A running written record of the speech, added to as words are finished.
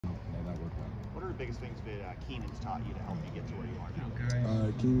are the biggest things that Keenan's taught you to help you get to where you are now?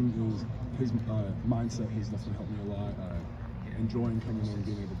 Keenan his mindset has definitely helped me a lot. Enjoying coming in and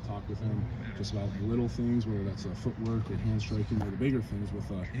being able to talk with him just about the little things, whether that's footwork or hand striking, or the bigger things with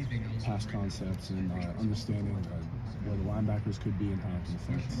pass concepts and understanding where the linebackers could be and how it can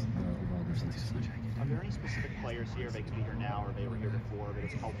affect the overall defensive scheme. Are there any specific players here, they could be here now or they were here before, that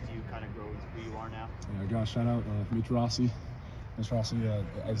has helped you kind of grow who you are now? Yeah, I got to shout out Mitch Rossi. Mitch Rossi,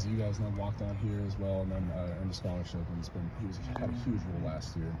 as you guys know, walked on here as well, and then earned a scholarship, and he had a huge role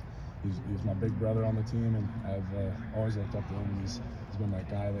last year. He was my big brother on the team, and I've always looked up to him, and he's been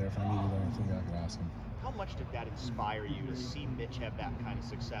that guy there. If I needed anything, I could ask him. How much did that inspire you to see Mitch have that kind of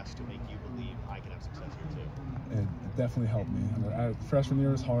success to make you believe I can have success here too? It definitely helped me. Freshman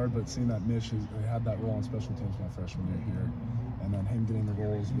year was hard, but seeing that Mitch had that role on special teams my freshman year here, and then him getting the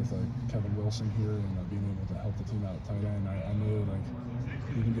roles with Kevin Wilson here and being able to help the team out at tight end, I knew like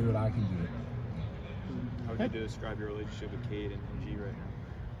he can do it, I can do it. How would you describe your relationship with Cade and G right now?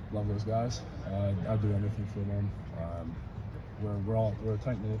 Love those guys. I'd do anything for them. We're a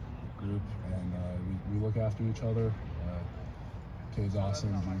tight knit group, and we look after each other. Cade's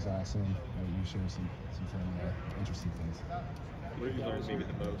awesome, G's awesome. We share some fun, interesting things. What have you learned maybe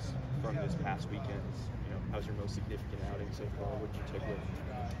the most from this past weekend? You know, how's your most significant outing so far? What did you take with?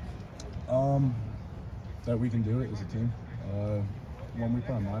 That we can do it as a team. When we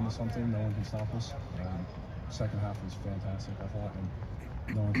put our mind to something, no one can stop us. Second half was fantastic, I thought, and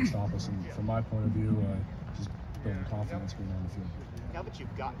no one can stop us. And from my point of view, just building confidence being on the field. Now that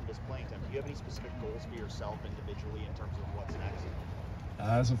you've gotten this playing time, do you have any specific goals for yourself individually in terms of what's next?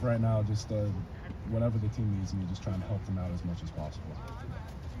 As of right now, just whatever the team needs me, just trying to help them out as much as possible.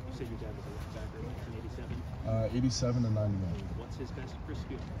 You said your dad was a linebacker in 87? 87 and 91. What's his best Chris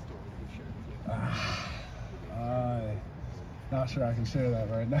Spielman story you can share with you? Not sure I can share that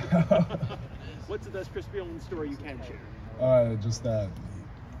right now. What's the best Chris Spielman story you can share? Just that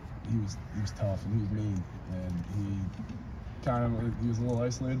he was tough and he was mean, and he was a little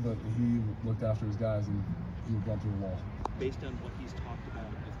isolated, but he looked after his guys and he would run through the wall. Based on what he's talked about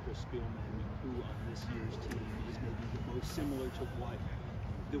with Chris Spielman, who on this year's team is maybe the most similar to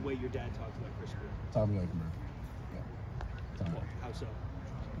the way your dad talks about Chris Spielman? Tommy Eichenberg. Yeah. Tommy. How so?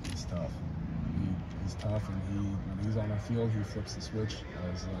 He's tough. He's tough, and when he's on the field, he flips the switch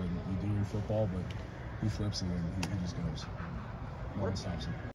as you do in football, but he flips it and he just goes. No one stops him.